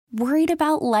Worried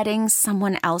about letting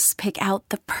someone else pick out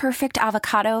the perfect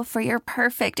avocado for your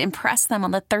perfect impress them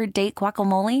on the third date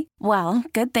guacamole? Well,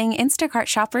 good thing Instacart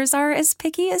shoppers are as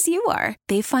picky as you are.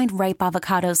 They find ripe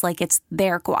avocados like it's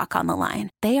their guac on the line.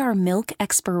 They are milk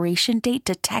expiration date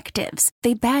detectives.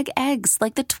 They bag eggs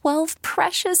like the 12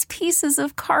 precious pieces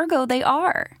of cargo they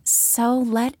are. So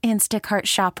let Instacart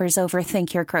shoppers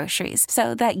overthink your groceries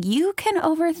so that you can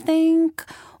overthink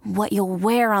what you'll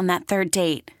wear on that third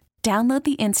date. Download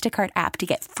the Instacart app to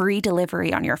get free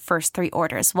delivery on your first 3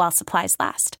 orders while supplies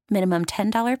last. Minimum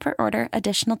 $10 per order.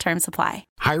 Additional terms apply.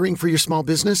 Hiring for your small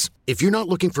business? If you're not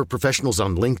looking for professionals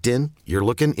on LinkedIn, you're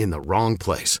looking in the wrong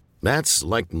place. That's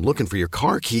like looking for your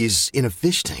car keys in a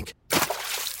fish tank.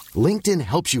 LinkedIn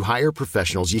helps you hire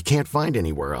professionals you can't find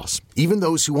anywhere else, even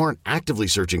those who aren't actively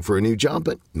searching for a new job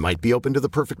but might be open to the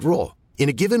perfect role. In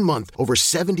a given month, over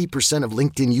 70% of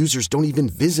LinkedIn users don't even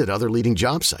visit other leading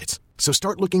job sites. So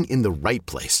start looking in the right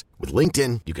place. With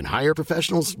LinkedIn, you can hire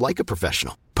professionals like a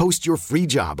professional. Post your free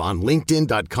job on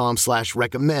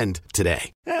linkedin.com/recommend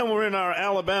today. And we're in our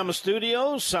Alabama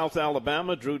studios, South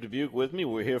Alabama. Drew Dubuque with me.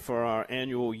 We're here for our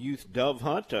annual youth dove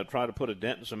hunt. Try to put a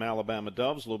dent in some Alabama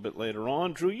doves a little bit later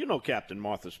on. Drew, you know Captain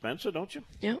Martha Spencer, don't you?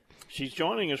 Yep. She's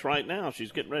joining us right now.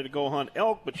 She's getting ready to go hunt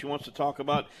elk, but she wants to talk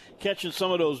about catching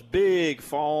some of those big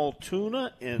fall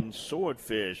tuna and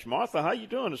swordfish. Martha, how you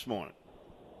doing this morning?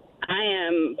 I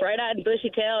am bright-eyed and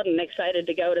bushy-tailed and excited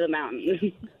to go to the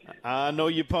mountain. I know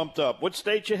you're pumped up. What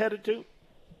state you headed to?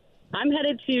 I'm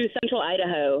headed to central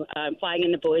Idaho. I'm flying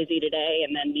into Boise today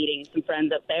and then meeting some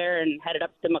friends up there and headed up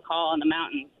to McCall in the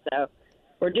mountains. So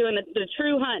we're doing the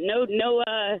true hunt. No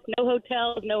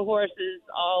hotels, no horses,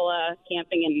 all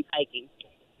camping and hiking.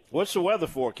 What's the weather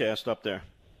forecast up there?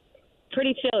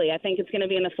 Pretty chilly. I think it's going to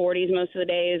be in the 40s most of the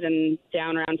days and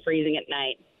down around freezing at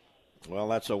night. Well,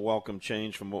 that's a welcome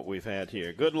change from what we've had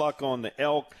here. Good luck on the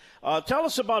elk. Tell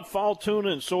us about Fall Tuna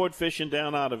and Swordfishing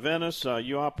down out of Venice.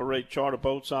 You operate charter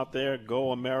boats out there,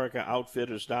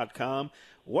 GoAmericaOutfitters.com.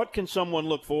 What can someone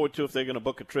look forward to if they're going to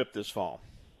book a trip this fall?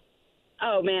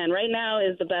 Oh, man, right now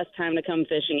is the best time to come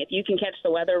fishing. If you can catch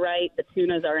the weather right, the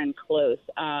tunas are in close.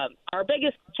 Our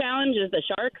biggest challenge is the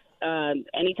sharks.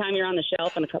 Anytime you're on the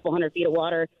shelf in a couple hundred feet of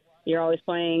water, you're always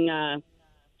playing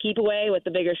keep away with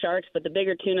the bigger sharks, but the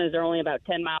bigger tunas are only about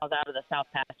 10 miles out of the South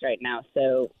Pass right now.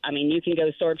 So, I mean, you can go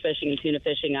sword fishing and tuna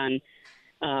fishing on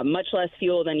much less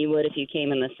fuel than you would if you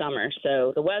came in the summer.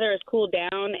 So the weather has cooled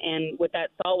down, and with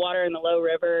that salt water in the low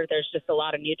river, there's just a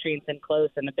lot of nutrients in close,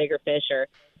 and the bigger fish are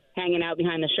hanging out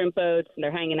behind the shrimp boats, and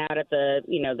they're hanging out at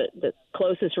the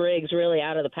closest rigs really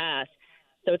out of the pass.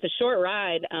 So it's a short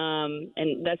ride,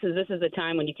 and this is the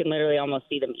time when you can literally almost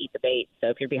see them eat the bait. So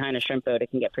if you're behind a shrimp boat,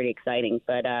 it can get pretty exciting.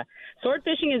 But sword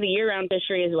fishing is a year-round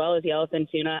fishery as well as the yellowfin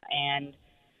tuna, and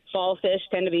fall fish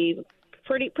tend to be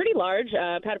pretty large.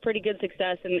 I've had a pretty good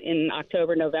success in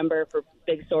October, November for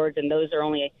big swords, and those are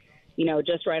only,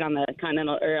 just right on the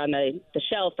continental or on the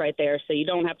shelf right there. So you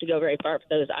don't have to go very far for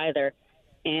those either.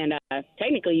 And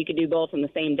technically, you could do both on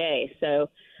the same day. So.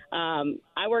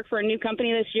 I work for a new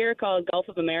company this year called Gulf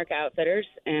of America Outfitters,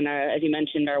 and as you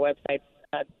mentioned, our website's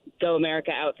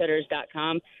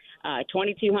GoAmericaOutfitters.com.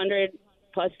 2,200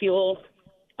 plus fuel,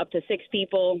 up to 6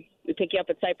 people. We pick you up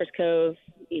at Cypress Cove.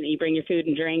 You bring your food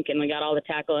and drink, and we got all the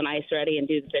tackle and ice ready and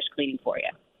do the fish cleaning for you.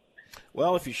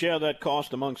 Well, if you share that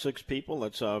cost among 6 people,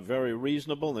 that's very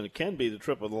reasonable, and it can be the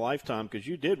trip of a lifetime because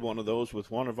you did one of those with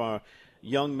one of our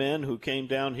young men who came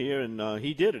down here, and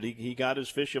he did it. He got his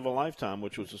fish of a lifetime,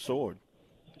 which was a sword.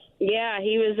 Yeah,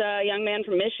 he was a young man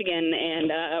from Michigan,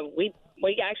 and we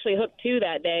actually hooked 2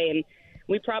 that day, and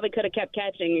we probably could have kept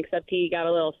catching, except he got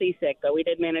a little seasick, but we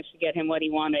did manage to get him what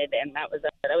he wanted, and that was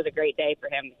a great day for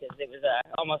him because it was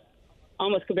almost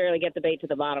could barely get the bait to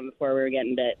the bottom before we were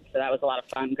getting bit. So that was a lot of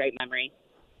fun, great memory.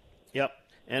 Yep.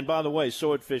 And by the way,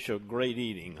 swordfish are great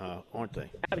eating, aren't they?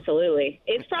 Absolutely.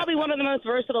 It's probably one of the most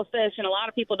versatile fish, and a lot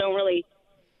of people don't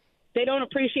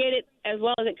appreciate it as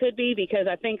well as it could be because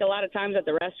I think a lot of times at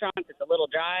the restaurants it's a little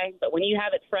dry. But when you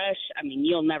have it fresh, I mean,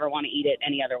 you'll never want to eat it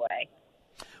any other way.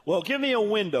 Well, give me a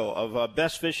window of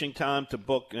best fishing time to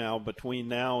book now between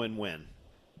now and when.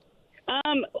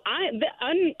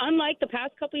 Unlike the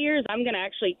past couple of years, I'm going to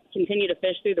actually continue to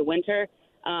fish through the winter.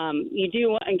 You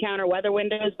do encounter weather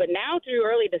windows, but now through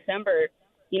early December,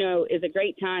 is a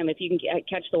great time if you can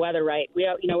catch the weather right.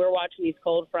 We're watching these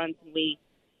cold fronts, and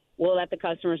we'll let the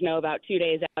customers know about 2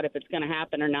 days out if it's going to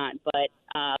happen or not. But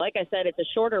like I said, it's a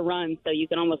shorter run, so you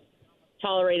can almost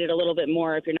tolerate it a little bit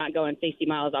more if you're not going 60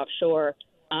 miles offshore.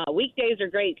 Weekdays are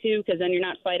great, too, because then you're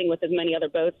not fighting with as many other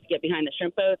boats to get behind the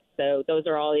shrimp boats. So those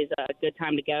are always a good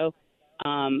time to go.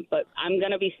 But I'm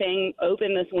going to be staying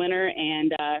open this winter,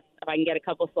 and if I can get a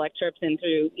couple select trips in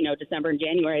through, December and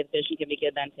January, the fishing can be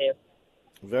good then too.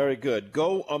 Very good.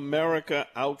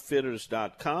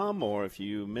 GoAmericaOutfitters.com, or if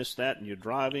you missed that and you're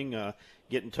driving,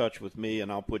 get in touch with me,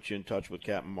 and I'll put you in touch with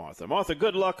Captain Martha. Martha,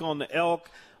 good luck on the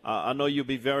elk. I know you'll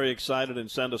be very excited,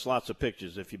 and send us lots of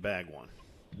pictures if you bag one.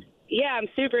 Yeah, I'm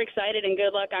super excited, and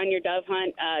good luck on your dove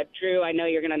hunt. Drew, I know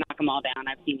you're going to knock them all down.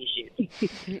 I've seen you shoot.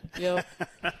 Yep.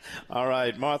 All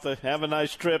right, Martha, have a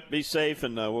nice trip. Be safe,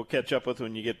 and we'll catch up with you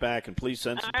when you get back, and please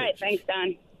send some pictures. All right, thanks,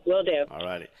 Don. Will do. All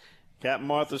righty. Captain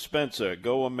Martha Spencer,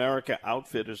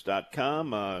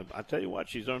 GoAmericaOutfitters.com. I tell you what,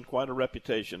 she's earned quite a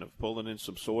reputation of pulling in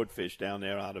some swordfish down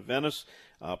there out of Venice.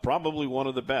 Probably one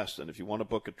of the best, and if you want to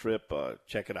book a trip,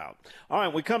 check it out. All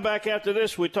right, we come back after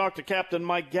this. We talk to Captain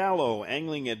Mike Gallo,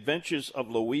 Angling Adventures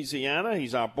of Louisiana.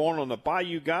 He's our Born on the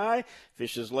Bayou guy.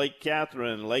 Fishes Lake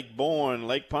Catherine, Lake Bourne,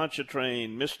 Lake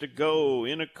Pontchartrain, Mr. Go,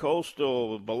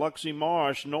 Intercoastal, Biloxi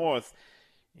Marsh, North.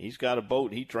 He's got a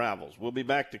boat. He travels. We'll be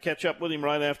back to catch up with him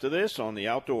right after this on the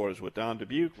Outdoors with Don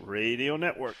Dubuque Radio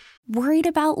Network. Worried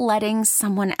about letting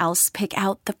someone else pick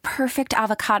out the perfect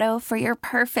avocado for your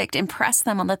perfect impress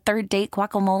them on the third date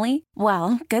guacamole?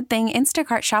 Well, good thing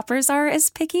Instacart shoppers are as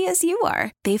picky as you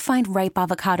are. They find ripe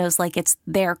avocados like it's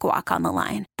their guac on the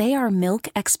line. They are milk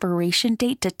expiration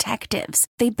date detectives.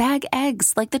 They bag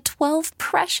eggs like the 12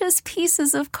 precious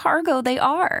pieces of cargo they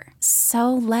are.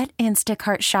 So let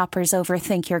Instacart shoppers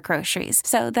overthink your groceries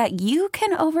so that you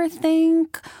can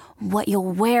overthink what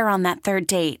you'll wear on that third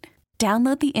date.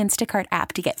 Download the Instacart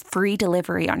app to get free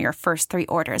delivery on your first 3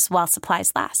 orders while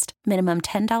supplies last. Minimum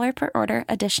 $10 per order.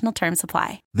 Additional terms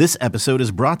apply. This episode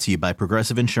is brought to you by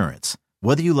Progressive Insurance.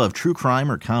 Whether you love true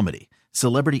crime or comedy,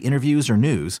 celebrity interviews or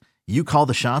news, you call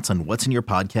the shots on what's in your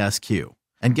podcast queue.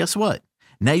 And guess what?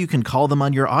 Now you can call them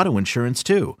on your auto insurance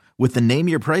too with the Name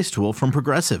Your Price tool from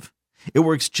Progressive. It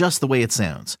works just the way it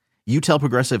sounds. You tell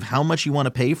Progressive how much you want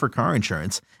to pay for car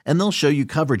insurance, and they'll show you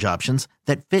coverage options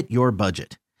that fit your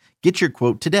budget. Get your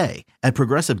quote today at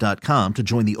Progressive.com to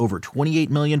join the over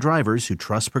 28 million drivers who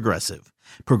trust Progressive.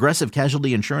 Progressive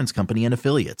Casualty Insurance Company and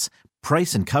Affiliates.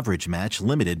 Price and coverage match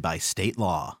limited by state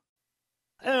law.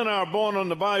 And our Born on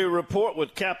the Bayou report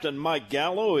with Captain Mike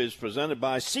Gallo is presented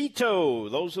by Cito.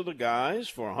 Those are the guys.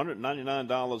 For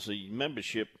 $199 a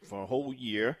membership for a whole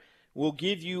year, we'll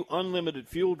give you unlimited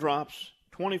fuel drops,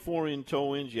 24-in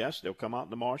tow-ins. Yes, they'll come out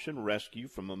in the marsh and rescue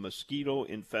from a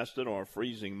mosquito-infested or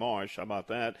freezing marsh. How about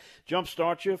that?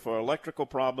 Jumpstart you for electrical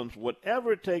problems,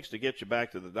 whatever it takes to get you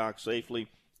back to the dock safely.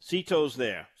 Cito's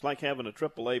there. It's like having a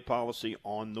AAA policy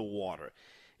on the water.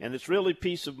 And it's really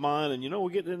peace of mind. And, we're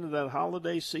getting into that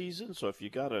holiday season, so if you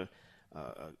got a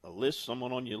list,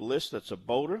 someone on your list that's a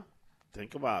boater,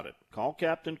 think about it. Call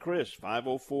Captain Chris,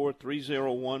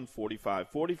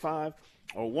 504-301-4545,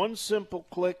 or one simple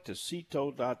click to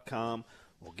Cito.com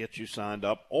will get you signed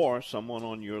up or someone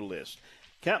on your list.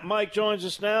 Captain Mike joins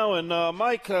us now. And,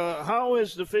 Mike, how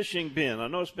has the fishing been? I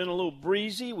know it's been a little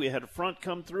breezy. We had a front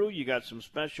come through. You got some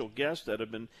special guests that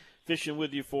have been fishing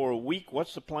with you for a week.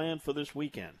 What's the plan for this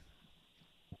weekend?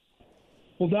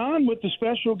 Well, Don, with the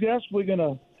special guests, we're going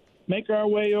to make our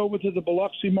way over to the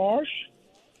Biloxi Marsh.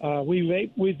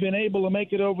 We've been able to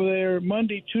make it over there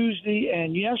Monday, Tuesday,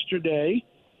 and yesterday.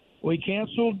 We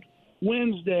canceled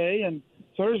Wednesday, and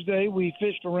Thursday we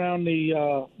fished around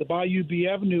the Bayou B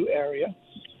Avenue area.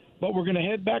 But we're going to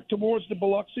head back towards the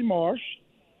Biloxi Marsh,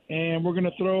 and we're going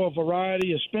to throw a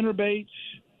variety of spinner baits.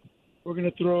 We're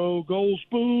going to throw gold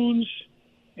spoons,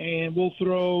 and we'll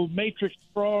throw matrix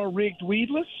straw rigged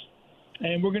weedless,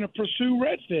 and we're going to pursue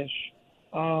redfish.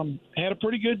 Had a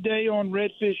pretty good day on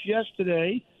redfish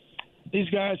yesterday.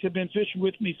 These guys have been fishing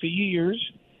with me for years,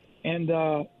 and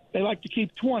they like to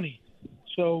keep 20.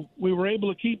 So we were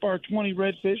able to keep our 20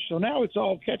 redfish. So now it's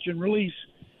all catch and release.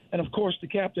 And, of course, the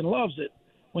captain loves it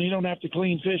when you don't have to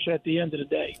clean fish at the end of the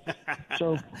day.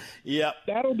 So yep.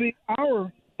 that'll be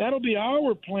our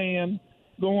plan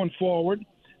going forward.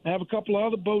 I have a couple of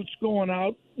other boats going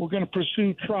out. We're going to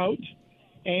pursue trout.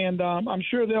 And I'm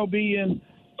sure they'll be in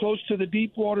close to the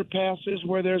deep water passes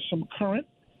where there's some current,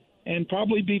 and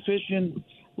probably be fishing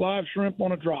live shrimp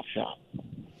on a drop shot.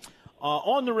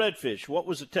 On the redfish, what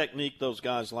was the technique those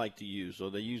guys like to use? Are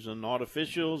they using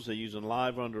artificials? Are they using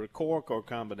live under a cork, or a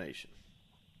combination?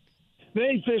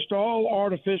 They fished all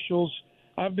artificials.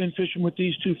 I've been fishing with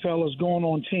these two fellas going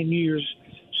on 10 years.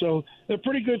 So they're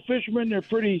pretty good fishermen. They're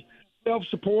pretty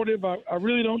self-supportive. I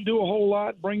really don't do a whole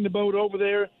lot. Bring the boat over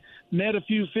there, net a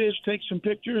few fish, take some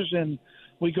pictures, and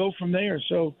we go from there.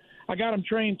 So I got them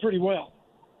trained pretty well.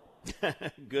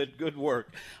 Good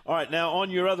work. All right, now on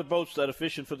your other boats that are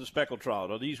fishing for the speckled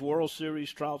trout, are these World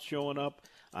Series trout showing up?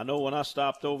 I know when I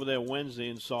stopped over there Wednesday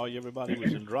and saw you, everybody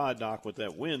was in dry dock with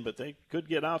that wind, but they could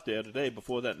get out there today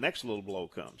before that next little blow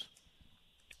comes.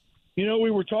 You know,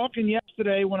 we were talking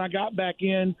yesterday when I got back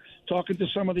in, talking to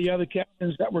some of the other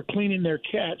captains that were cleaning their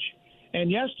catch,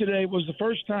 and yesterday was the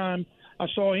first time I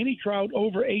saw any trout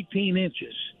over 18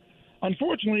 inches.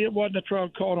 Unfortunately, it wasn't a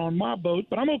trout caught on my boat,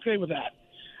 but I'm okay with that.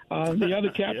 The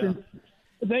other captains,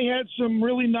 They had some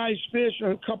really nice fish,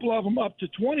 a couple of them up to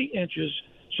 20 inches.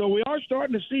 So we are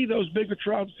starting to see those bigger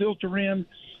trout filter in.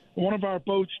 One of our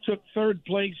boats took third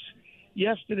place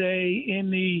yesterday in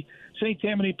the St.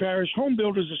 Tammany Parish Home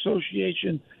Builders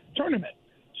Association tournament.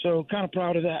 So kind of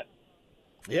proud of that.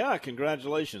 Yeah,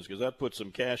 congratulations, because that puts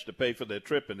some cash to pay for their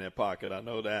trip in their pocket. I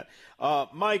know that.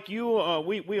 Mike,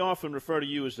 we often refer to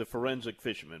you as the forensic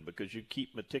fisherman because you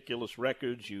keep meticulous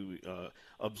records. You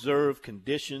observe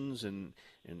conditions and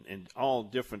all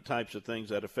different types of things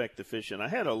that affect the fish. And I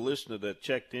had a listener that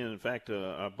checked in fact,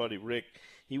 our buddy Rick.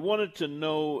 He wanted to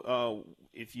know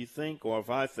if you think or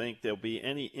if I think there'll be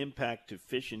any impact to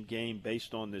fish and game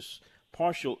based on this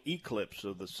partial eclipse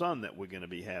of the sun that we're going to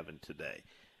be having today.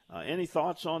 Any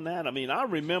thoughts on that? I mean, I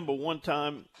remember one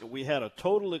time we had a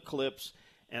total eclipse,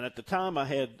 and at the time I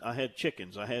had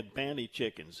chickens. I had banty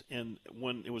chickens. And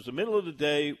when it was the middle of the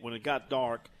day, when it got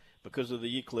dark because of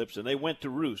the eclipse, and they went to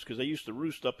roost because they used to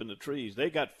roost up in the trees, they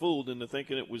got fooled into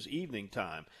thinking it was evening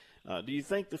time. Do you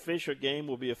think the fish or game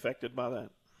will be affected by that?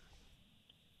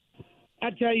 I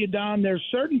tell you, Don, there's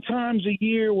certain times a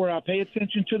year where I pay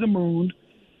attention to the moon,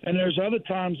 and there's other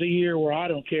times a year where I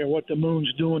don't care what the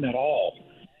moon's doing at all.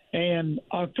 And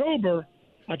October,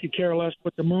 I could care less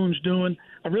what the moon's doing.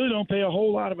 I really don't pay a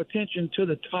whole lot of attention to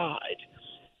the tide.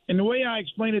 And the way I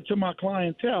explain it to my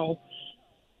clientele,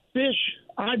 fish,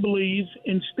 I believe,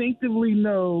 instinctively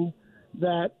know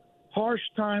that harsh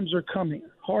times are coming,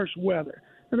 harsh weather.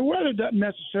 And the weather doesn't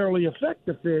necessarily affect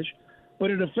the fish,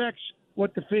 but it affects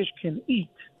what the fish can eat.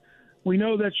 We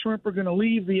know that shrimp are going to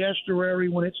leave the estuary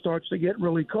when it starts to get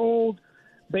really cold.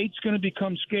 Bait's going to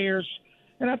become scarce.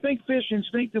 And I think fish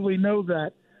instinctively know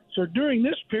that. So during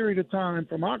this period of time,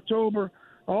 from October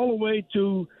all the way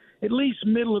to at least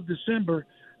middle of December,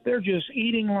 they're just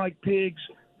eating like pigs,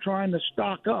 trying to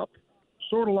stock up,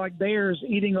 sort of like bears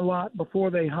eating a lot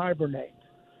before they hibernate.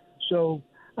 So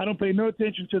I don't pay no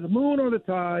attention to the moon or the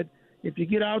tide. If you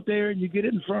get out there and you get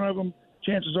it in front of them,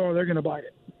 chances are they're going to bite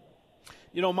it.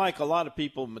 You know, Mike, a lot of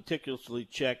people meticulously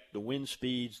check the wind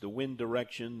speeds, the wind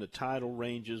direction, the tidal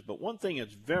ranges. But one thing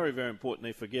that's very, very important,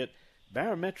 they forget,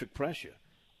 barometric pressure.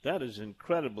 That is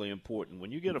incredibly important.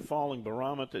 When you get a falling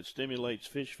barometer, it stimulates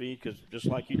fish feed because just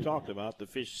like you talked about, the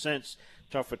fish sense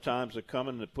tougher times are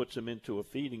coming and it puts them into a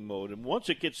feeding mode. And once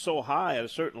it gets so high at a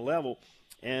certain level,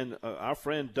 and our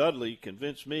friend Dudley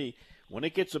convinced me, when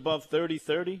it gets above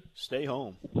 30-30, stay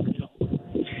home.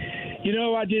 You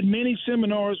know, I did many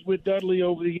seminars with Dudley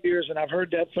over the years, and I've heard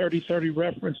that 30-30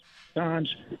 reference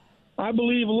times. I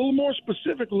believe a little more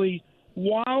specifically,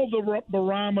 while the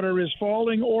barometer is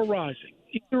falling or rising,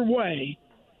 either way,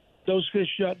 those fish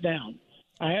shut down.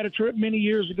 I had a trip many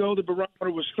years ago. The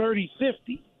barometer was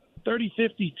 30-50,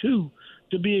 30-52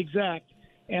 to be exact,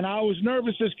 and I was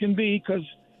nervous as can be because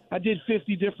I did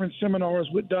 50 different seminars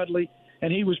with Dudley,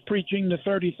 and he was preaching the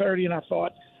 30-30, and I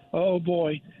thought, oh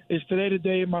boy, is today the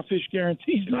day my fish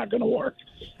guarantee's not going to work,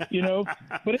 you know?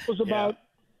 But it was about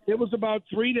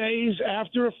 3 days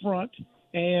after a front,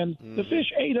 and the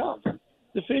fish ate up.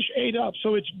 The fish ate up.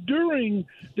 So it's during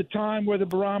the time where the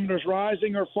barometer's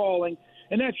rising or falling,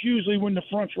 and that's usually when the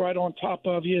front's right on top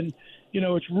of you, and, you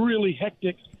know, it's really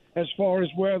hectic as far as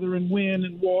weather and wind,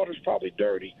 and water's probably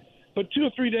dirty. But 2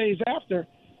 or 3 days after,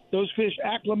 those fish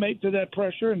acclimate to that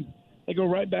pressure, and they go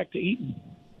right back to eating.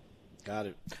 Got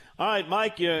it. All right,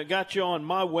 Mike, got you on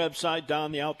my website,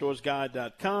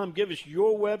 dontheoutdoorsguy.com. Give us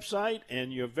your website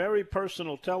and your very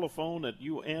personal telephone that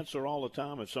you answer all the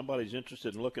time if somebody's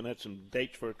interested in looking at some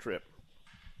dates for a trip.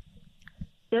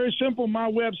 Very simple.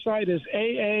 My website is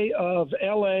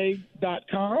aaofla.com.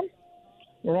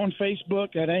 We're on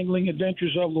Facebook at Angling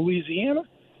Adventures of Louisiana,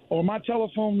 or my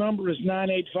telephone number is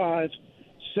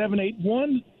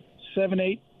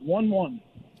 985-781-7811.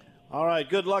 All right,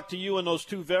 good luck to you and those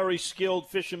two very skilled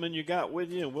fishermen you got with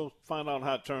you, and we'll find out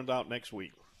how it turned out next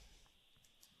week.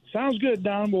 Sounds good,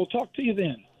 Don. We'll talk to you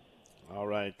then. All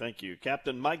right, thank you.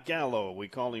 Captain Mike Gallo, we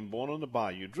call him Born on the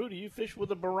Bayou. Drew, do you fish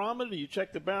with a barometer? Do you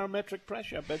check the barometric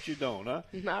pressure? I bet you don't, huh?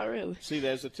 Not really. See,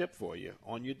 there's a tip for you.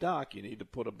 On your dock, you need to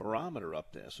put a barometer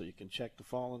up there so you can check the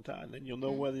falling tide. And then you'll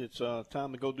know whether it's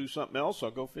time to go do something else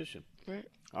or go fishing. Right.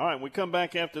 All right, we come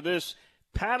back after this.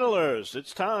 Paddlers,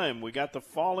 it's time. We got the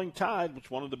Falling Tide, which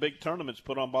is one of the big tournaments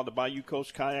put on by the Bayou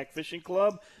Coast Kayak Fishing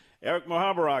Club. Eric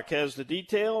Muhoberac has the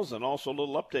details and also a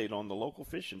little update on the local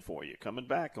fishing for you. Coming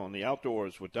back on the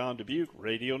Outdoors with Don Dubuque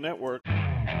Radio Network.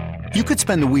 You could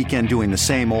spend the weekend doing the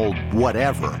same old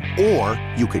whatever, or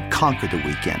you could conquer the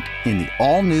weekend in the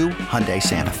all-new Hyundai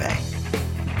Santa Fe.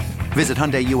 Visit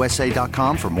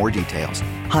HyundaiUSA.com for more details.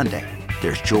 Hyundai,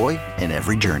 there's joy in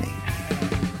every journey.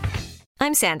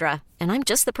 I'm Sandra, and I'm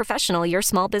just the professional your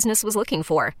small business was looking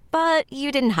for. But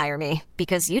you didn't hire me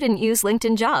because you didn't use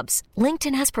LinkedIn Jobs.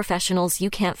 LinkedIn has professionals you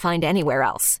can't find anywhere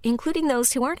else, including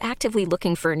those who aren't actively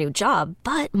looking for a new job,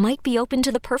 but might be open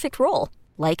to the perfect role,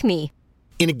 like me.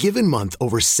 In a given month,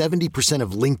 over 70%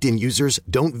 of LinkedIn users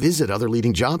don't visit other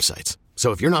leading job sites. So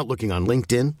if you're not looking on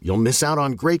LinkedIn, you'll miss out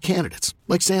on great candidates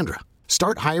like Sandra.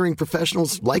 Start hiring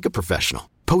professionals like a professional.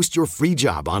 Post your free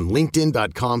job on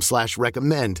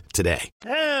linkedin.com/recommend today.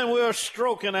 And we're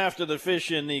stroking after the fish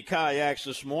in the kayaks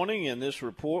this morning, and this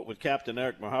report with Captain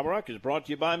Eric Muhoberac is brought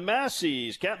to you by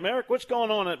Massey's. Captain Eric, what's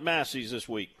going on at Massey's this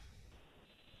week?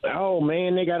 Oh,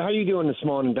 man, how you doing this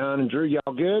morning, Don and Drew?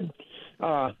 Y'all good?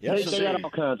 Yes, they got all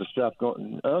kinds of stuff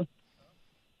going.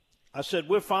 I said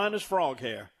we're fine as frog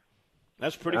hair.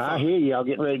 That's pretty fine. I hear y'all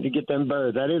getting ready to get them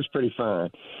birds. That is pretty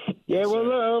fine. Yeah, well,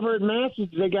 look, over at Massey,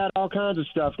 they got all kinds of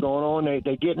stuff going on.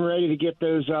 They're getting ready to get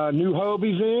those new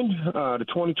Hobies in, the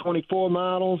 2024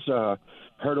 models. Heard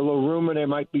a little rumor there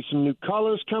might be some new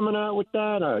colors coming out with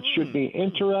that. It should be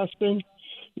interesting.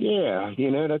 Yeah,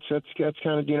 that's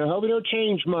kind of, Hobie don't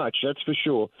change much, that's for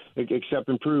sure, except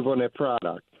improve on their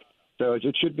product. So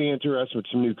it should be interesting with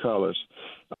some new colors.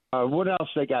 What else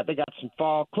they got? They got some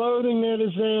fall clothing that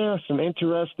is there, some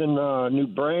interesting new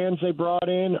brands they brought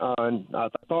in. And I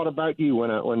thought about you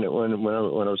when I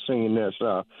was seeing this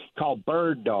called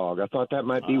Bird Dog. I thought that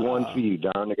might be one for you,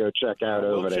 Don, to go check out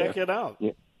over there. Check it out.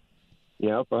 Yeah.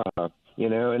 Yep.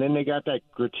 And then they got that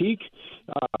Critique.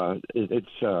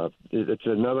 It's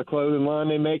another clothing line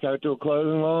they make, outdoor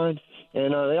clothing line.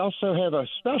 And they also have a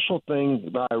special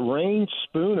thing by Rain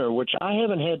Spooner, which I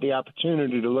haven't had the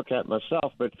opportunity to look at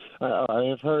myself, but I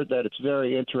have heard that it's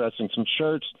very interesting. Some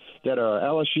shirts that are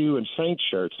LSU and Saints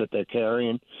shirts that they're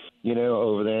carrying,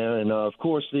 over there. And, of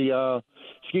course, the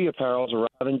ski apparel's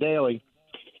arriving daily.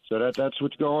 So that's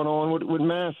what's going on with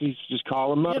Massey's. Just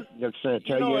call them up. They'll tell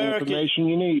you any information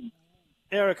you need.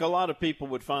 Eric, a lot of people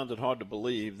would find it hard to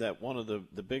believe that one of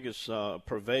the biggest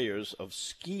purveyors of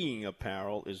skiing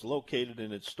apparel is located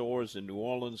in its stores in New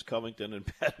Orleans, Covington, and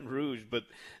Baton Rouge. But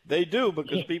they do,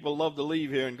 because people love to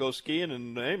leave here and go skiing,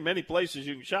 and there ain't many places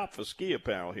you can shop for ski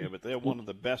apparel here, but they're one of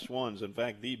the best ones, in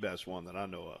fact, the best one that I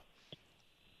know of.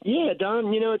 Yeah,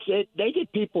 Don, they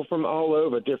get people from all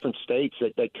over different states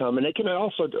that come, and they can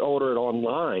also order it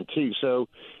online, too. So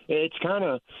it's kind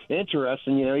of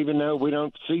interesting, even though we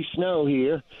don't see snow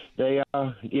here, they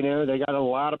got a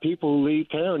lot of people who leave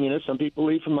town. Some people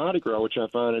leave from Mardi Gras, which I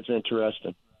find is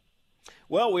interesting.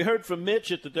 Well, we heard from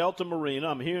Mitch at the Delta Marina.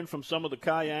 I'm hearing from some of the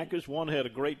kayakers. One had a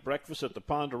great breakfast at the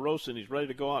Ponderosa, and he's ready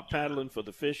to go out paddling for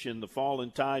the fish in the Fall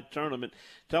and Tide tournament.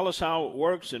 Tell us how it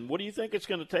works, and what do you think it's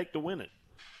going to take to win it?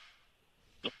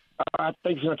 I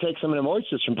think it's going to take some of them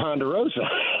oysters from Ponderosa.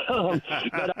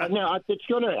 But no, I think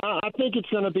it's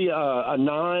going to be a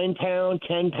 9-pound,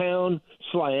 10-pound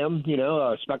slam.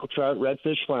 A speckled trout,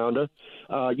 redfish, flounder.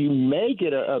 You may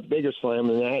get a bigger slam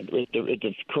than that if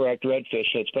the correct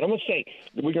redfish hits. But I'm going to say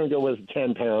we're going to go with a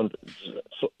 10-pound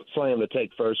slam to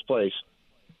take first place.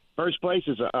 First place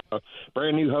is a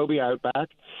brand new Hobie Outback.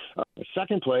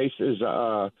 Second place is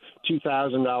a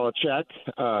 $2,000 check.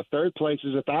 Third place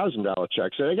is a $1,000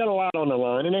 check. So they got a lot on the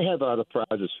line, and they have other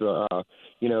prizes for,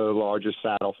 the largest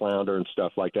saddle flounder and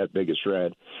stuff like that, biggest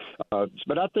red.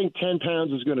 But I think 10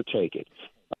 pounds is going to take it.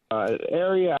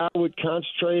 Area I would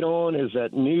concentrate on is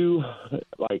that new,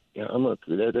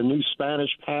 the new Spanish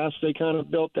Pass they kind of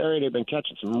built there. They've been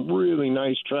catching some really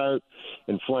nice trout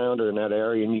and flounder in that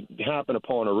area, and you happen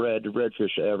upon the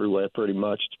redfish everywhere pretty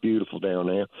much. It's beautiful down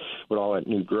there with all that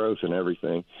new growth and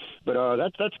everything. But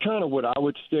that's kind of what I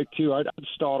would stick to. I'd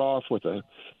start off with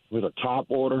a top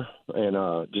order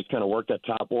and just kind of work that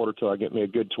top order till I get me a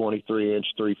good 23-inch,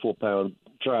 3-4 pound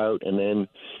trout, and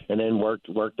then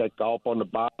work that gulp on the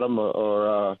bottom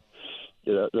or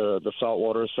the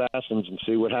saltwater assassins and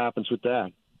see what happens with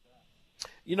that.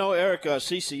 Eric,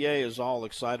 CCA is all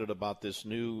excited about this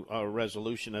new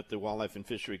resolution that the Wildlife and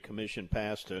Fishery Commission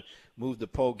passed to move the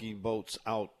pogie boats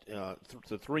out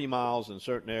to 3 miles in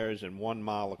certain areas and 1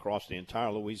 mile across the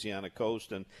entire Louisiana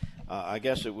coast. And I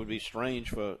guess it would be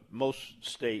strange for most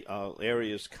state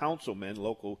areas councilmen,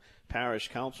 local parish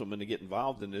councilmen, to get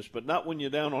involved in this, but not when you're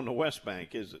down on the West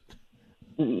Bank, is it?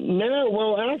 No,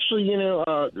 well, actually,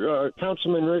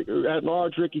 Councilman at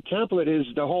Large Ricky Templet is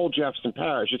the whole Jefferson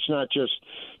Parish. It's not just,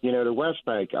 the West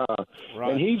Bank.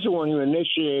 Right. And he's the one who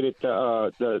initiated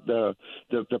the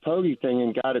Pogey thing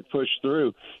and got it pushed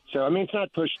through. So, I mean, it's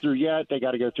not pushed through yet. They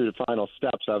got to go through the final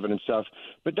steps of it and stuff.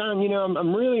 But, Don,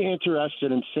 I'm really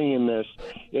interested in seeing this.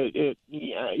 If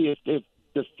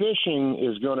the fishing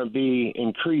is going to be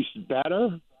increased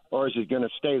better, or is it going to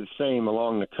stay the same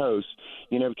along the coast?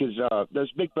 Because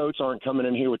those big boats aren't coming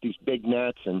in here with these big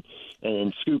nets and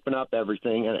scooping up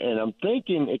everything. And I'm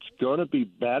thinking it's going to be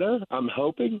better. I'm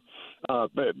hoping.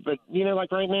 But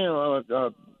like right now,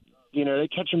 they're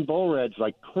catching bull reds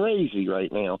like crazy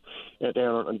right now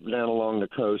down along the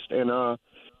coast. And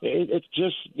it's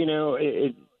just,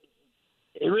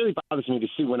 it really bothers me to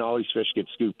see when all these fish get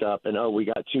scooped up and, we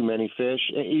got too many fish,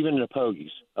 even the pogies.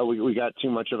 We got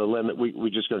too much of a limit. We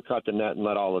just going to cut the net and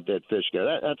let all the dead fish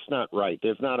go. That's not right.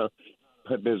 There's not a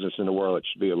business in the world that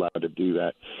should be allowed to do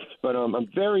that. But I'm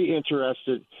very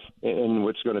interested in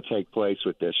what's going to take place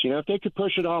with this. If they could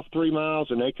push it off 3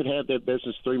 miles and they could have their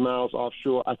business 3 miles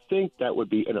offshore, I think that would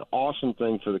be an awesome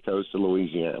thing for the coast of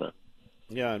Louisiana.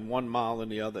 Yeah, and 1 mile in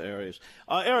the other areas.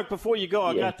 Eric, before you go,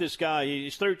 I got this guy.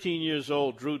 He's 13 years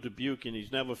old, Drew Dubuque, and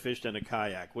he's never fished in a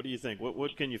kayak. What do you think?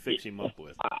 What can you fix him up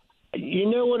with?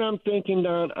 You know what I'm thinking,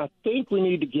 Don? I think we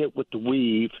need to get with the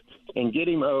weave and get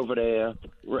him over there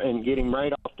and get him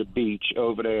right off the beach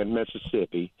over there in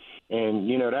Mississippi. And,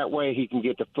 that way he can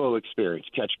get the full experience.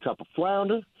 Catch a couple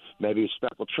flounder, maybe a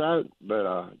speckled trout,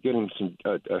 but get him some,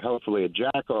 hopefully a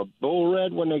jack or a bull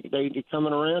red when they're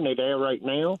coming around. They're there right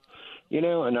now.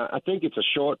 And I think it's a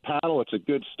short paddle. It's a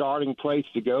good starting place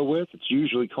to go with. It's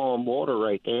usually calm water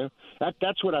right there.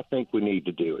 That's what I think we need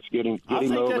to do. It's get him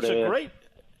over there.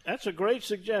 That's a great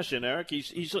suggestion, Eric.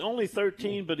 He's only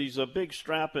 13, but he's a big,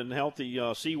 strapping, healthy,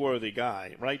 seaworthy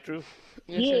guy. Right, Drew?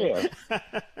 Yeah.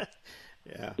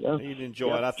 Yeah, he'd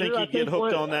enjoy it. I think he'd get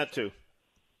hooked on that, too.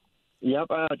 Yep.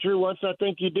 Drew, once I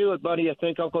think you do it, buddy, I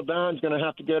think Uncle Don's going to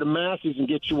have to go to Massey's and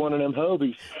get you one of them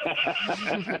Hobies.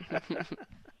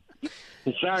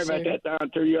 Sorry about that,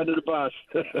 Don. Threw you under the bus.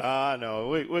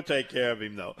 No, we'll take care of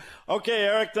him, though. Okay,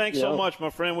 Eric, thanks so much, my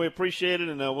friend. We appreciate it,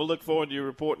 and we'll look forward to your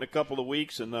report in a couple of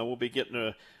weeks, and we'll be getting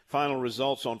the final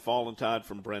results on Fall and Tide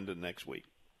from Brendan next week.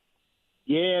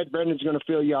 Yeah, Brendan's going to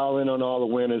fill y'all in on all the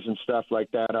winners and stuff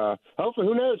like that. Hopefully,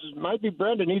 who knows? It might be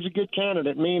Brendan. He's a good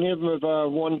candidate. Me and him have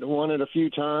won it a few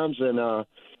times, and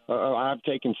I've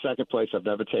taken second place. I've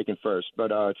never taken first.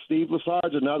 But Steve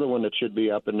Lassard's another one that should be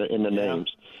up in the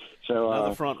names. So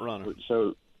another front runner.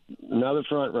 So another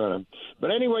front runner.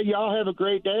 But anyway, y'all have a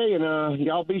great day, and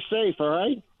y'all be safe, all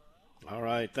right? All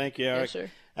right. Thank you, Eric. Yes, sir.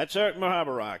 That's Eric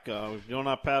Muhoberac doing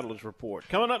our Paddlers Report.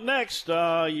 Coming up next,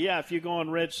 if you're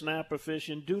going red snapper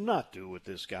fishing, do not do what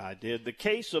this guy did. The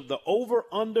case of the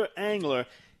over-under angler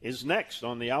is next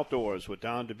on the Outdoors with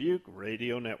Don Dubuque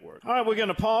Radio Network. All right, we're going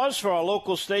to pause for our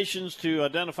local stations to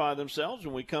identify themselves.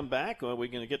 When we come back, we're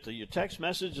going to get to your text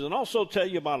messages and also tell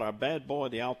you about our Bad Boy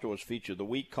the Outdoors feature of the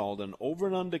week called An Over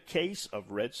and Under Case of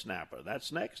Red Snapper.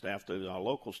 That's next after our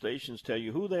local stations tell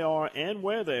you who they are and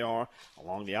where they are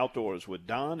along the Outdoors with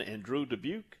Don and Drew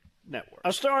Dubuque Network.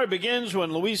 Our story begins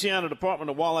when Louisiana Department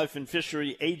of Wildlife and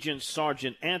Fishery agents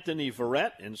Sergeant Anthony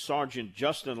Verrett and Sergeant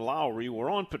Justin Lowry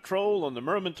were on patrol on the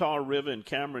Mermentau River in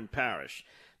Cameron Parish.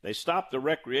 They stopped a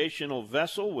recreational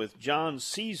vessel with John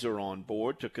Caesar on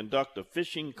board to conduct a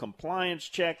fishing compliance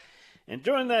check, and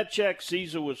during that check,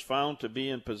 Caesar was found to be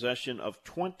in possession of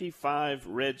 25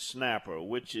 red snapper,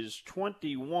 which is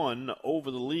 21 over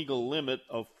the legal limit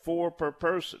of 4 per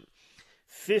person.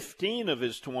 15 of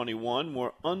his 21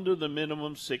 were under the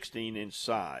minimum 16-inch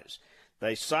size.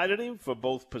 They cited him for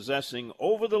both possessing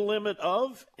over the limit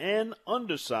of and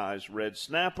undersized red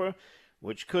snapper,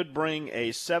 which could bring a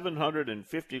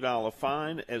 $750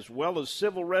 fine as well as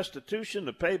civil restitution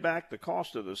to pay back the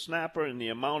cost of the snapper in the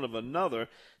amount of another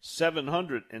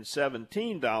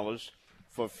 $717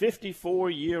 for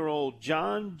 54-year-old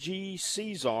John G.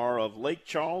 Caesar of Lake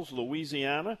Charles,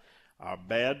 Louisiana, our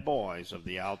bad boys of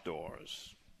the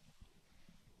outdoors.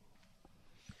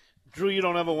 Drew, you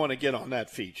don't ever want to get on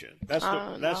that feature. That's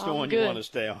the one you want to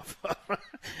stay off of.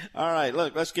 All right,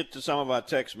 look, let's get to some of our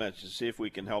text messages, see if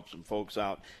we can help some folks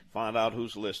out, find out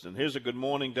who's listening. Here's a good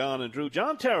morning, Don and Drew.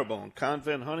 John Terrebonne,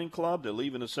 Convent Hunting Club. They're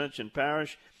leaving Ascension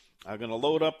Parish. Are going to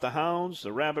load up the hounds.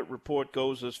 The rabbit report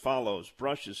goes as follows.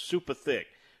 Brush is super thick.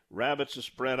 Rabbits are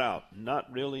spread out,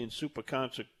 not really in super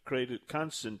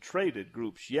concentrated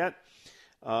groups yet.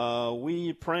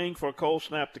 We praying for a cold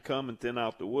snap to come and thin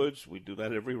out the woods. We do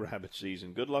that every rabbit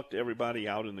season. Good luck to everybody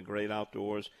out in the great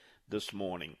outdoors this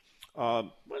morning.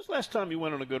 When's the last time you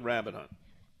went on a good rabbit hunt?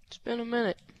 It's been a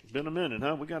minute. Been a minute,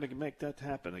 huh? We got to make that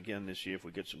happen again this year if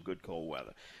we get some good cold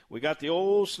weather. We got the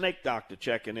old snake doctor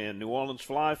checking in. New Orleans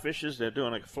fly fishers, they're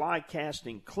doing a fly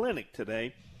casting clinic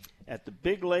today at the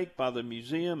Big Lake by the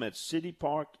museum at City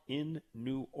Park in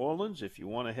New Orleans. If you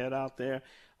want to head out there,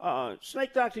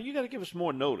 snake doctor, you got to give us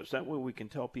more notice. That way we can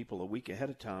tell people a week ahead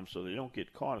of time so they don't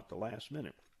get caught at the last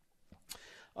minute.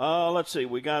 Let's see.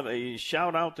 We got a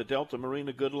shout-out to Delta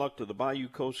Marina. Good luck to the Bayou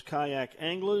Coast Kayak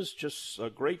Anglers. Just a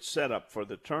great setup for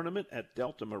the tournament at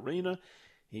Delta Marina.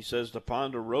 He says the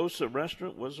Ponderosa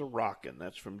restaurant was a rockin'.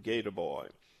 That's from Gator Boy.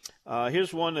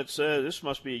 Here's one that says, this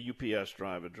must be a UPS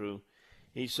driver, Drew.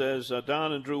 He says,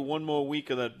 Don and Drew, one more week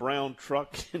of that brown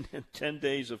truck and 10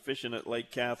 days of fishing at Lake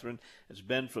Catherine. It's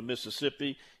Ben from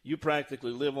Mississippi. You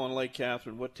practically live on Lake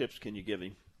Catherine. What tips can you give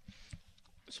him?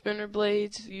 Spinner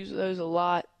blades, use those a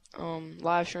lot.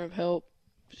 Live shrimp help.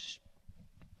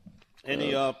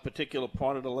 Any particular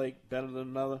part of the lake better than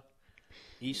another?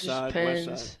 East side, depends.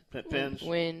 west side? Depends.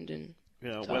 Wind and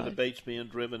where the bait's being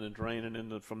driven and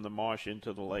draining from the marsh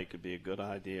into the lake would be a good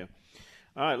idea.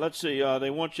 All right, let's see. They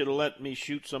want you to let me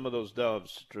shoot some of those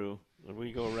doves, Drew. The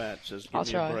Rego Rat says,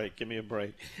 give me a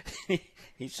break.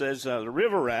 He says, the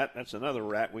River Rat, that's another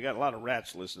rat. We got a lot of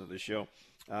rats listening to this show.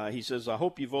 He says, I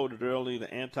hope you voted early.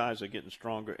 The antis are getting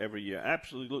stronger every year.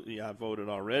 Absolutely, I voted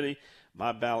already.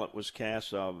 My ballot was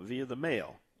cast via the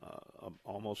mail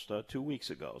almost 2 weeks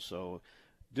ago. So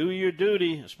do your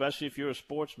duty, especially if you're a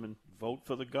sportsman. Vote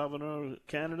for the governor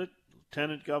candidate,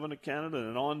 lieutenant governor candidate,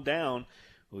 and on down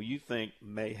who you think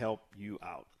may help you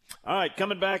out. All right,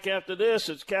 coming back after this,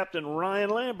 it's Captain Ryan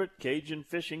Lambert, Cajun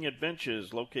Fishing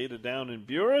Adventures, located down in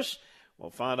Buras. We'll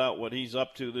find out what he's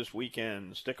up to this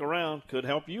weekend. Stick around. Could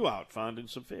help you out finding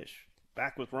some fish.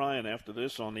 Back with Ryan after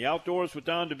this on the Outdoors with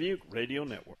Don Dubuque Radio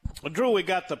Network. Well, Drew, we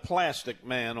got the Plastic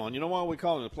Man on. You know why we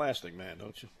call him the Plastic Man,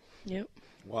 don't you? Yep.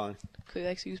 Why? Because he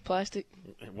likes to use plastic.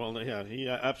 Well, yeah, he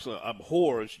absolutely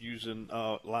abhors using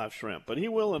live shrimp, but he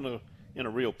will in a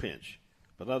real pinch.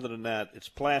 But other than that, it's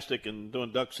plastic, and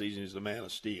during duck season, he's the man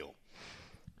of steel.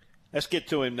 Let's get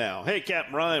to him now. Hey,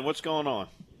 Captain Ryan, what's going on?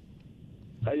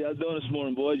 How y'all doing this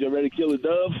morning, boys? Y'all ready to kill a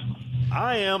dove?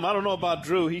 I am. I don't know about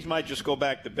Drew. He might just go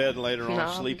back to bed later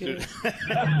on, sleep through.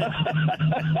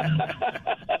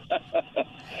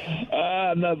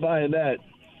 I'm not buying that.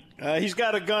 He's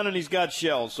got a gun and he's got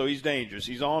shells, so he's dangerous.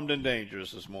 He's armed and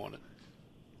dangerous this morning.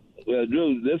 Well,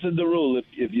 Drew, this is the rule.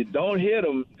 If you don't hit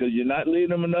them because you're not leading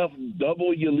them enough,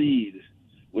 double your lead.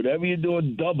 Whatever you're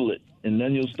doing, double it, and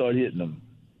then you'll start hitting them.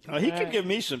 He could give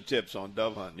me some tips on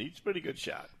dove hunting. He's a pretty good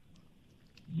shot.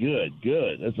 Good.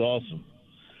 That's awesome.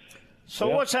 So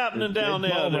what's happening down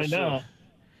there right now?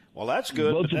 Well, that's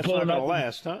good, but that's not going to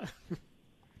last, huh?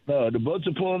 No, the boats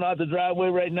are pulling out the driveway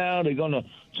right now. They're going to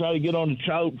try to get on the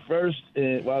trout first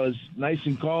while it's nice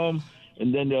and calm,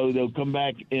 and then they'll come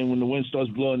back, and when the wind starts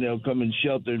blowing, they'll come and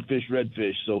shelter and fish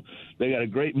redfish. So they got a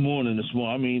great morning this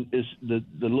morning. I mean, it's the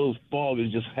little fog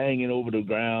is just hanging over the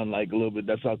ground like a little bit.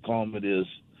 That's how calm it is.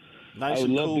 Nice I would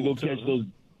and love cool to go catch those.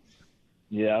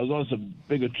 Yeah, I was on some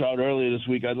bigger trout earlier this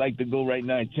week. I'd like to go right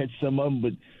now and catch some of them,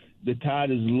 but the tide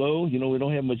is low. You know, we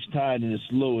don't have much tide, and it's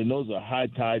low, and those are high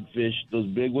tide fish, those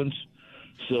big ones.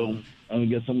 So I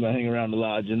guess I'm going to hang around the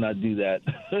lodge and not do that.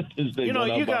 You know,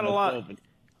 you got a lot.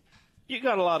 You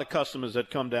got a lot of customers that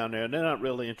come down there, and they're not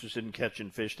really interested in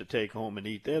catching fish to take home and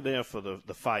eat. They're there for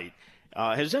the fight.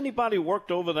 Has anybody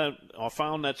worked over that or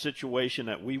found that situation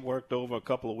that we worked over a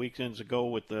couple of weekends ago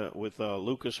with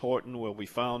Lucas Horton, where we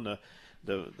found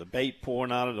the bait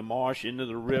pouring out of the marsh into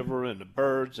the river, and the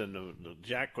birds and the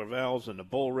Jack Crevalles and the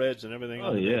bull reds and everything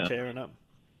there tearing up?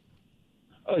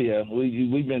 Oh yeah,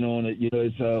 we've been on it. You know,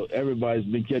 it's everybody's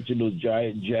been catching those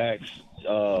giant jacks,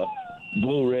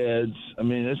 bull reds. I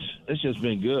mean, it's just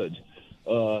been good.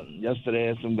 Yesterday, I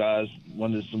had some guys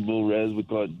wanted some bull reds. We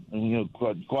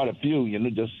caught quite a few. You know,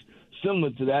 just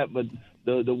similar to that, but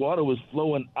the water was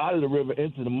flowing out of the river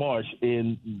into the marsh,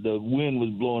 and the wind was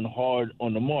blowing hard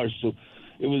on the marsh. So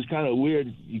it was kind of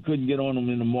weird. You couldn't get on them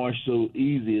in the marsh so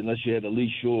easy unless you had a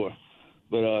leash shore.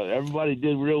 But everybody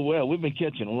did real well. We've been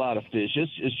catching a lot of fish.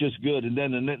 It's just good. And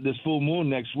then this full moon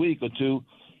next week or two,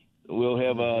 we'll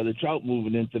have the trout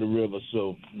moving into the river.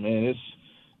 So, man,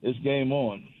 it's game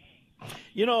on.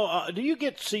 You know, do you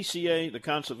get CCA, the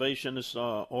Conservationist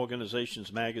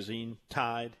Organization's magazine,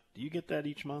 Tide? Do you get that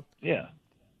each month? Yeah.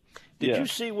 Did you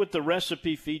see what the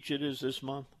recipe featured is this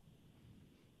month?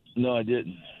 No, I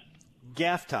didn't.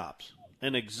 Gaff tops,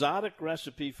 an exotic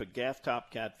recipe for gaff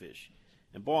top catfish.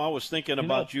 And, boy, I was thinking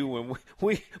about you when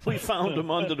we found them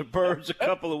under the birds a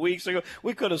couple of weeks ago.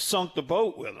 We could have sunk the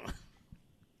boat with them.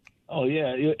 Oh,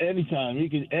 yeah. Anytime you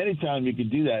can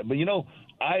do that. But, you know,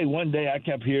 one day I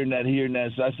kept hearing that.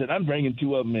 So I said, I'm bringing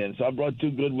 2 of them in. So I brought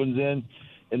 2 good ones in,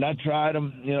 and I tried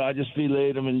them. I just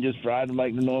filleted them and just fried them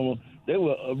like the normal. They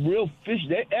were a real fish.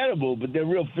 They're edible, but they're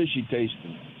real fishy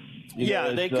tasting.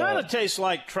 They kind of taste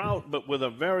like trout, but with a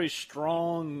very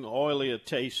strong, oilier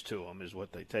taste to them is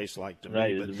what they taste like to me.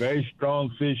 Right, it's a very strong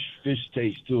fish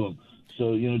taste to them.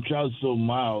 So, trout's so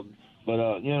mild.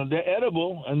 But, they're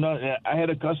edible. And I had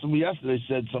a customer yesterday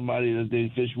said somebody that they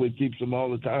fish with keeps them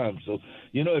all the time. So,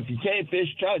 if you can't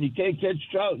fish trout, you can't catch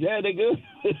trout, yeah, they're good.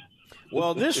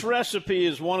 Well, this recipe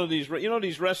is one of these,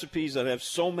 these recipes that have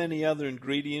so many other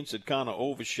ingredients it kind of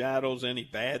overshadows any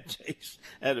bad taste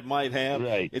that it might have.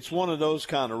 Right. It's one of those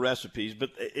kind of recipes.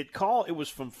 But it was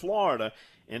from Florida,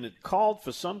 and it called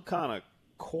for some kind of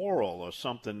coral or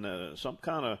something, some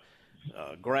kind of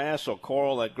grass or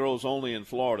coral that grows only in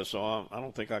Florida. So I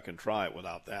don't think I can try it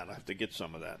without that. I have to get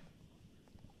some of that.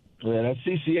 Yeah, that's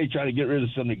CCA trying to get rid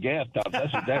of some of the gas top.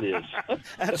 That's what that is.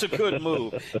 That's a good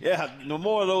move. Yeah, the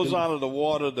more of those out of the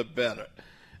water, the better.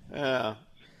 Yeah.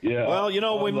 Well,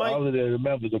 we might. All of the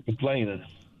members are complaining.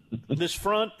 This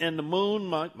front and the moon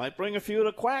might bring a few of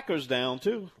the quackers down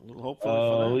too. Hopefully.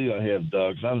 Oh, we're gonna have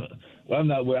ducks. I'm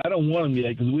not. I don't want them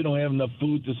yet because we don't have enough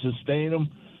food to sustain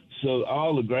them. So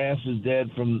all the grass is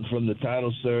dead from the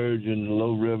tidal surge and the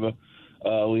low river.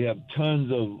 We have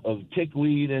tons of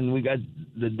tickweed, and we got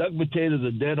the duck potatoes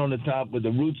are dead on the top, but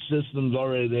the root system's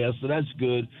already there, so that's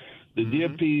good. The deer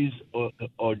peas or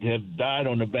have died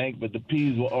on the bank, but the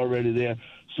peas were already there.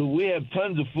 So we have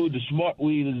tons of food. The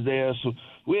smartweed is there, so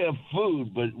we have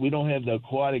food, but we don't have the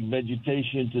aquatic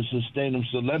vegetation to sustain them.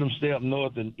 So let them stay up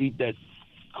north and eat that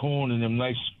corn in them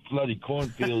nice flooded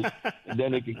cornfields, and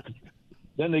then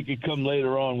they could come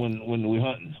later on when we're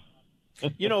hunting.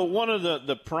 One of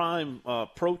the prime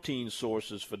protein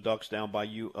sources for ducks down by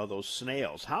you are those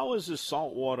snails. How has this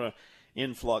saltwater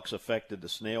influx affected the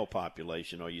snail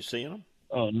population? Are you seeing them?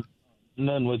 Oh,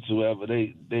 none whatsoever.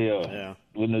 They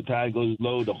when the tide goes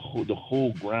low, the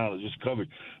whole ground is just covered.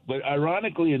 But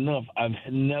ironically enough, I've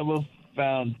never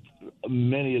found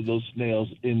many of those snails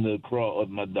in the craw of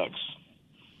my ducks.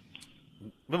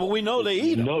 But we know they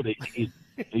eat them.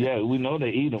 Yeah, we know they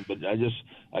eat them, but I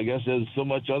guess there's so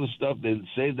much other stuff they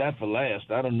save that for last.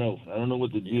 I don't know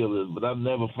what the deal is, but I've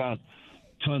never found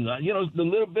tons. The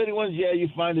little bitty ones, yeah, you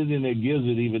find it in their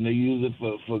gizzard even. They use it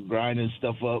for grinding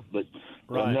stuff up, but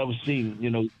I've never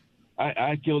seen.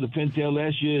 I killed a pintail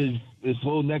last year. His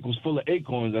whole neck was full of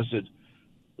acorns. I said,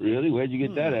 really? Where'd you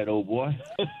get that at, old boy?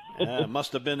 It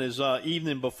must have been his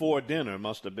evening before dinner.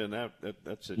 Must have been that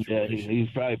situation. Yeah, he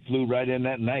probably flew right in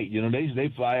that night. They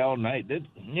fly all night.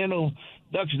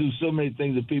 Ducks do so many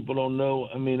things that people don't know.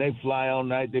 I mean, they fly all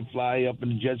night. They fly up in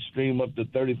the jet stream up to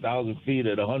 30,000 feet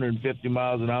at 150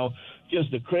 miles an hour. Just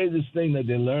the craziest thing that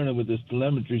they're learning with this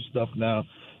telemetry stuff now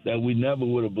that we never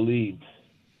would have believed.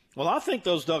 Well, I think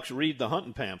those ducks read the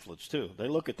hunting pamphlets, too. They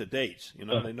look at the dates.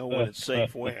 They know when it's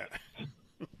safe where.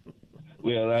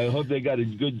 Well, I hope they got a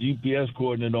good GPS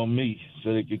coordinate on me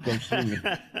so they can come see me.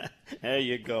 There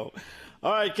you go.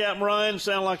 All right, Captain Ryan,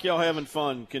 sound like y'all having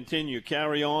fun. Continue,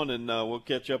 carry on, and we'll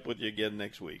catch up with you again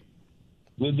next week.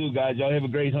 Will do, guys. Y'all have a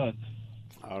great hunt.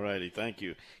 All righty, thank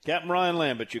you. Captain Ryan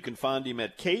Lambert, you can find him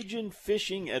at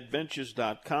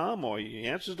CajunFishingAdventures.com, or he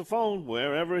answers the phone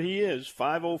wherever he is,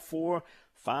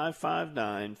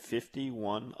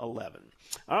 504-559-5111.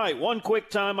 All right, one quick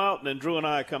timeout, and then Drew and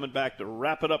I are coming back to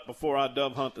wrap it up before our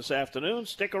dove hunt this afternoon.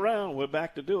 Stick around. We're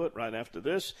back to do it right after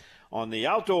this on the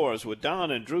Outdoors with Don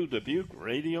and Drew Dubuque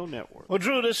Radio Network. Well,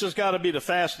 Drew, this has got to be the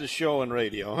fastest show in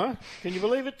radio, huh? Can you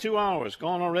believe it? 2 hours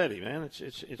gone already, man.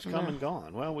 It's come and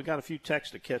gone. Well, we got a few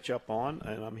texts to catch up on,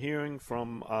 and I'm hearing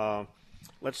from,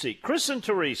 let's see, Chris and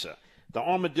Teresa. The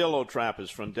armadillo trappers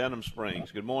from Denham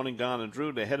Springs. Good morning, Don and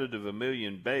Drew. They're headed to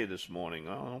Vermilion Bay this morning.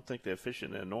 I don't think they're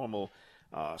fishing their normal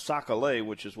sac-a-lait,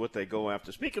 which is what they go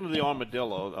after. Speaking of the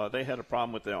armadillo, they had a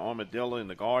problem with their armadillo in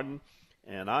the garden,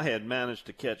 and I had managed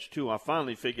to catch 2. I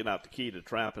finally figured out the key to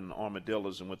trapping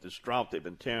armadillos, and with this drought, they've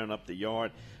been tearing up the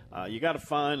yard. You got to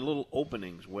find little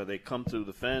openings where they come through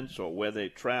the fence or where they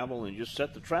travel, and just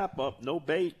set the trap up, no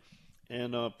bait.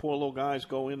 And poor little guys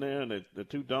go in there, and they're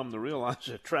too dumb to realize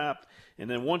they're trapped. And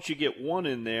then once you get one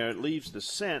in there, it leaves the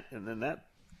scent, and then that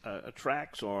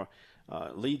attracts or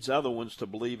leads other ones to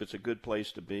believe it's a good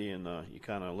place to be, and you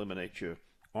kind of eliminate your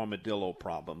armadillo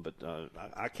problem. But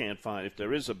I can't find – if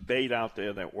there is a bait out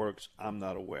there that works, I'm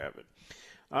not aware of it.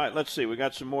 All right, let's see. We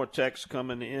got some more texts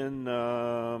coming in.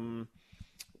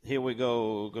 Here we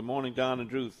go. Good morning, Don and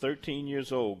Drew. 13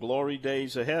 years old. Glory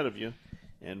days ahead of you.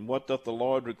 And what doth the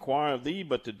Lord require of thee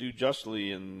but to do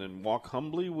justly and walk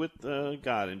humbly with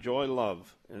God? Enjoy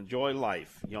love. Enjoy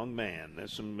life, young man.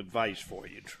 There's some advice for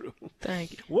you, Drew.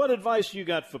 Thank you. What advice you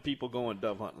got for people going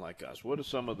dove hunting like us? What are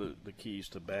some of the keys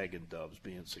to bagging doves,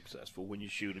 being successful when you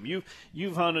shoot them?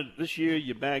 You've hunted this year.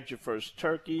 You bagged your first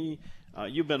turkey.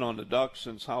 You've been on the duck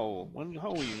since how old? How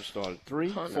old you started? 3,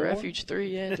 Hunting 4? refuge 3,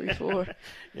 yeah, 3, 4.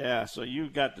 Yeah, so you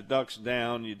got the ducks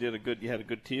down. You had a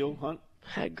good teal hunt?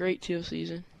 Had a great teal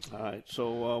season. All right,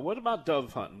 so what about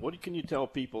dove hunting? What can you tell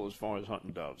people as far as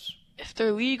hunting doves? If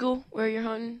they're legal where you're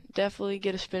hunting, definitely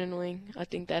get a spinning wing. I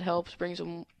think that helps, brings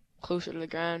them closer to the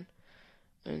ground.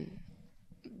 And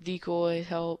decoys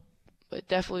help. But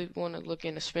definitely want to look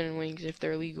into spinning wings if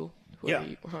they're legal where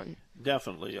you're hunting.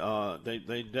 Definitely.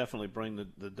 They definitely bring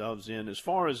the doves in. As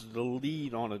far as the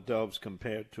lead on a dove's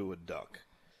compared to a duck?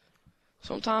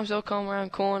 Sometimes they'll come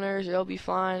around corners. They'll be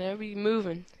flying. They'll be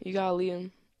moving. You got to lead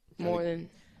them more than...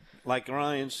 Like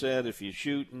Ryan said, if you're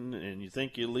shooting and you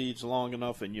think your lead's long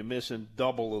enough and you're missing,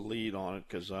 double the lead on it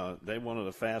because they're one of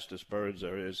the fastest birds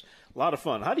there is. A lot of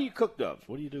fun. How do you cook doves?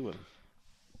 What do you do with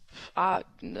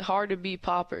them? Hard to beat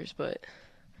poppers, but...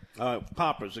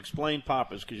 Poppers. Explain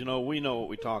poppers because, we know what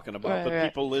we're talking about. But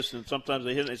people listening, sometimes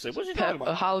they hear it and they say, what's he talking about?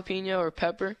 A jalapeno or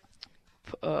pepper,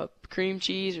 cream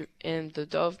cheese, and the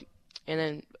dove, and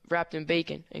then wrapped in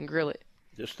bacon and grill it.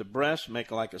 Just the breast, make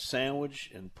like a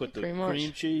sandwich and put the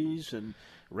cream cheese and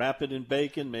wrap it in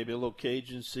bacon, maybe a little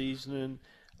Cajun seasoning.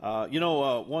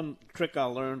 One trick I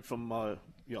learned from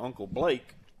your Uncle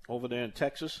Blake over there in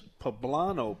Texas,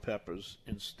 poblano peppers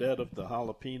instead of the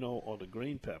jalapeno or the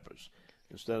green peppers,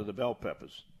 instead of the bell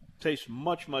peppers. Tastes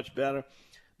much, much better,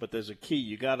 but there's a key.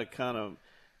 You got to kind of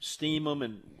steam them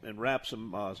and wrap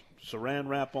some saran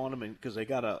wrap on them because they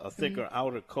got a thicker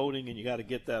outer coating, and you got to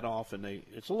get that off. And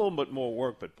it's a little bit more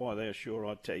work, but boy, they sure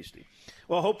are tasty.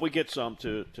 Well, I hope we get some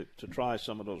to try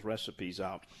some of those recipes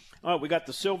out. All right, we got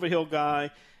the Silver Hill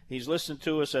guy. He's listening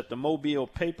to us at the Mobile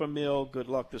Paper Mill. Good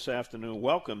luck this afternoon.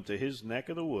 Welcome to his neck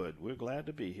of the wood. We're glad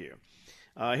to be here.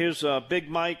 Here's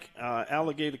Big Mike,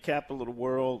 alligator capital of the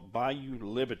world, Bayou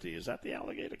Liberty. Is that the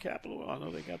alligator capital? I know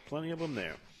they got plenty of them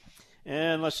there.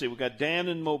 And let's see, we got Dan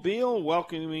in Mobile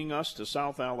welcoming us to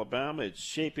South Alabama. It's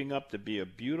shaping up to be a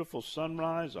beautiful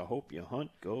sunrise. I hope your hunt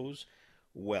goes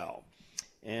well.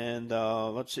 And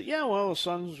let's see, the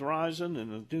sun's rising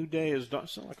and the new day is done. It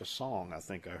sounds like a song I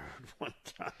think I heard one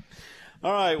time.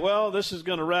 All right, well, this is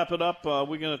going to wrap it up.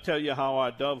 We're going to tell you how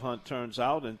our dove hunt turns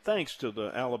out. And thanks to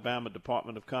the Alabama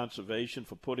Department of Conservation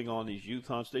for putting on these youth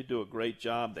hunts. They do a great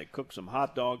job. They cook some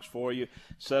hot dogs for you,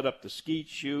 set up the skeet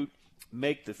shoot,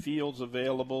 make the fields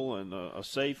available in a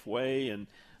safe way, and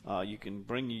you can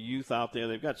bring your youth out there.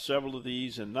 They've got several of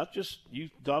these, and not just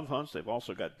youth dove hunts. They've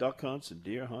also got duck hunts and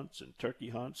deer hunts and turkey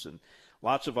hunts and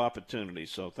lots of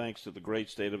opportunities. So thanks to the great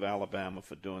state of Alabama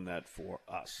for doing that for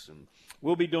us. And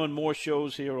we'll be doing more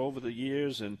shows here over the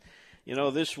years. And,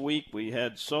 this week we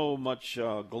had so much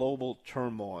global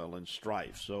turmoil and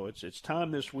strife. So it's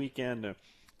time this weekend to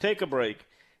take a break,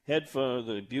 head for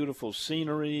the beautiful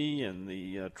scenery and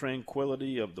the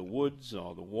tranquility of the woods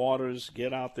or the waters.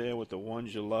 Get out there with the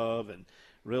ones you love and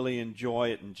really enjoy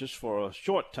it. And just for a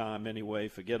short time anyway,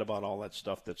 forget about all that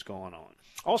stuff that's going on.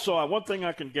 Also, one thing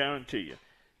I can guarantee you,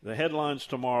 the headlines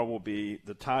tomorrow will be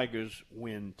the Tigers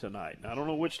win tonight. Now, I don't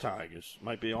know which Tigers.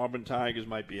 Might be Auburn Tigers,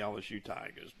 might be LSU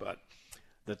Tigers, but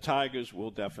the Tigers will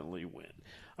definitely win.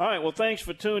 All right, well, thanks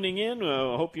for tuning in.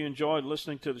 I hope you enjoyed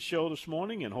listening to the show this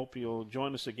morning, and hope you'll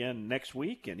join us again next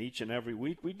week and each and every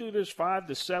week. We do this 5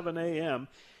 to 7 a.m.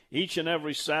 each and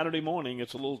every Saturday morning.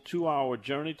 It's a little 2-hour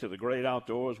journey to the great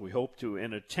outdoors. We hope to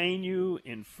entertain you,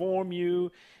 inform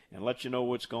you, and let you know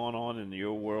what's going on in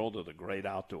your world of the great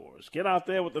outdoors. Get out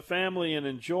there with the family and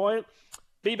enjoy it.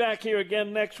 Be back here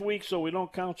again next week so we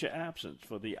don't count your absence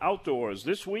for the Outdoors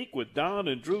This Week with Don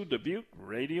and Drew Dubuque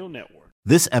Radio Network.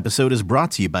 This episode is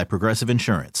brought to you by Progressive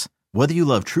Insurance. Whether you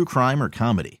love true crime or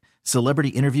comedy, celebrity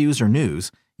interviews or news,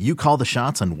 you call the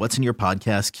shots on what's in your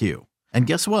podcast queue. And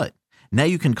guess what? Now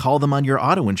you can call them on your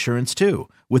auto insurance too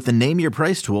with the Name Your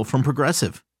Price tool from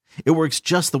Progressive. It works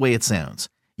just the way it sounds.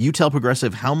 You tell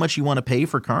Progressive how much you want to pay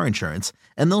for car insurance,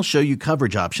 and they'll show you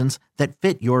coverage options that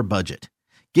fit your budget.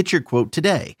 Get your quote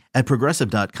today at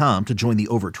Progressive.com to join the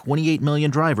over 28 million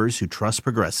drivers who trust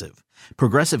Progressive.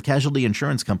 Progressive Casualty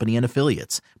Insurance Company and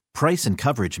Affiliates. Price and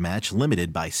coverage match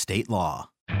limited by state law.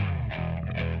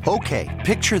 Okay,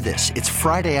 picture this. It's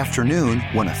Friday afternoon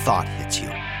when a thought hits you.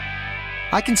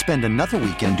 I can spend another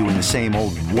weekend doing the same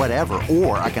old whatever,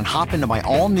 or I can hop into my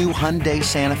all-new Hyundai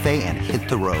Santa Fe and hit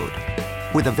the road.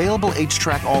 With available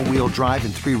H-Track all-wheel drive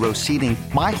and 3-row seating,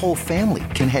 my whole family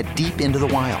can head deep into the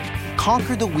wild.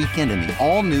 Conquer the weekend in the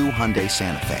all-new Hyundai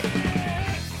Santa Fe.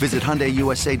 Visit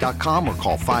HyundaiUSA.com or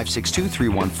call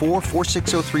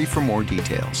 562-314-4603 for more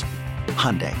details.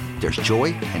 Hyundai, there's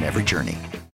joy in every journey.